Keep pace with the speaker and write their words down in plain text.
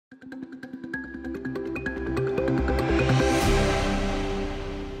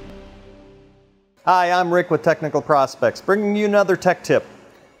Hi, I'm Rick with Technical Prospects, bringing you another tech tip.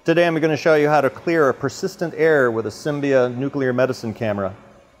 Today I'm going to show you how to clear a persistent error with a Symbia nuclear medicine camera.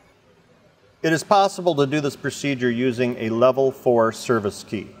 It is possible to do this procedure using a level 4 service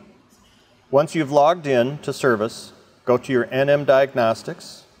key. Once you've logged in to service, go to your NM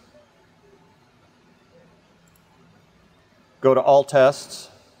Diagnostics, go to All Tests,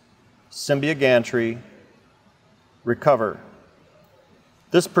 Symbia Gantry, Recover.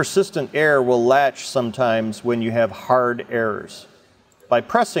 This persistent error will latch sometimes when you have hard errors. By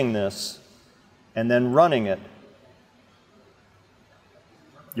pressing this and then running it,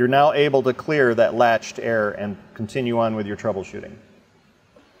 you're now able to clear that latched error and continue on with your troubleshooting.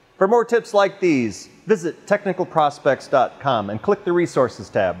 For more tips like these, visit technicalprospects.com and click the Resources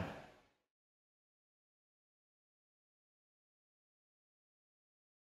tab.